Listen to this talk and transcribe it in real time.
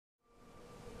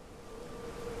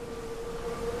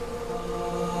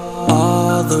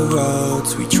the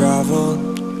roads we traveled,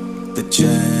 the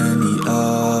journey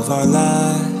of our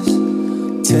lives.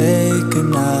 Take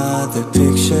another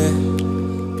picture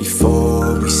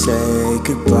before we say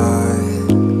goodbye.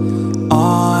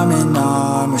 Arm in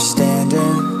arm we're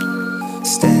standing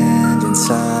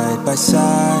side by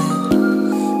side.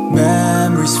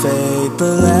 Memories fade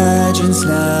but legends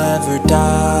never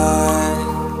die.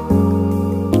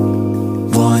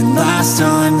 One last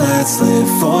time, let's live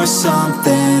for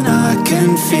something. I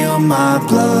can feel my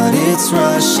blood, it's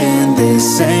rushing.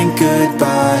 This ain't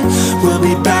goodbye, we'll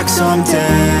be back someday.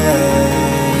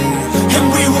 And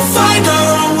we will find our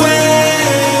own way,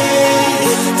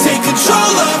 take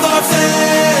control of our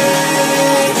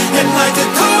fate. And like a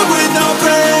car with no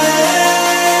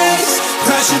brakes,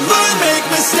 crash and learn, make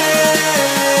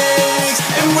mistakes.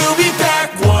 And we'll be back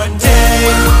one day.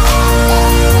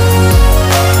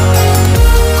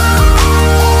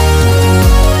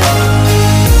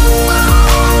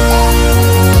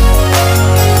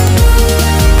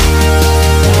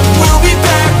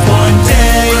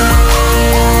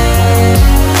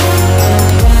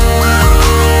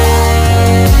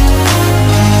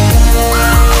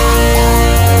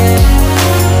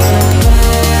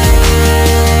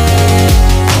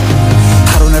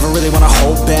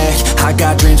 I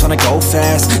got dreams, wanna go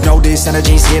fast. Know this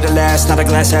energy's here to last. Not a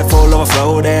glass half full,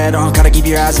 overflow that. Gotta keep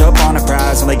your eyes up on the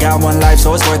prize. Only got one life,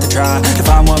 so it's worth a try. To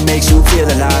find what makes you feel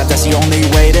alive, that's the only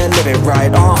way to live it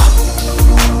right.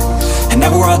 And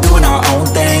now we're all doing our own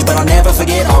thing, but I'll never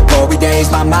forget our glory days.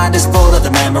 My mind is full of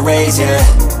the memories, yeah.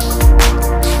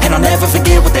 And I'll never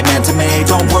forget what they meant to me.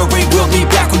 Don't worry, we'll be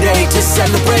back one day to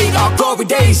celebrate our glory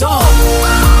days.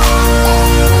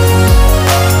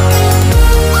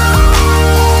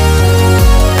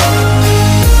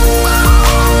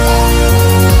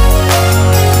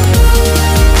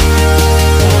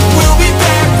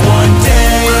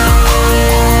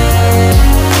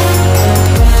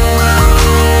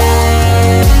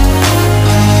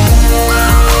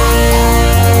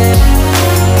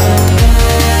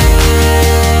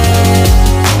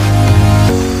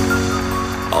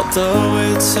 Although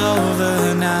it's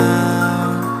over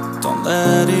now, don't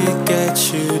let it get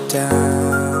you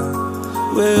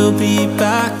down. We'll be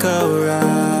back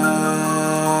around.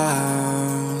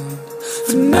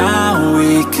 For now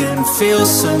we can feel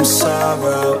some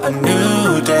sorrow. A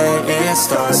new day, it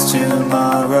starts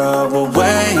tomorrow. We'll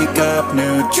wake up,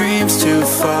 new dreams to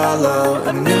follow.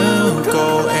 A new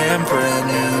goal and brand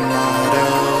new motto.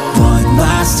 One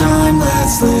last time,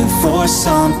 let's live for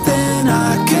something.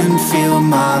 I can feel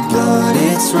my blood,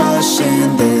 it's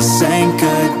rushing. This ain't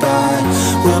goodbye,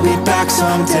 we'll be back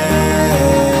someday.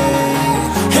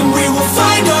 And we will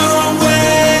find our own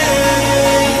way,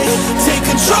 take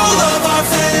control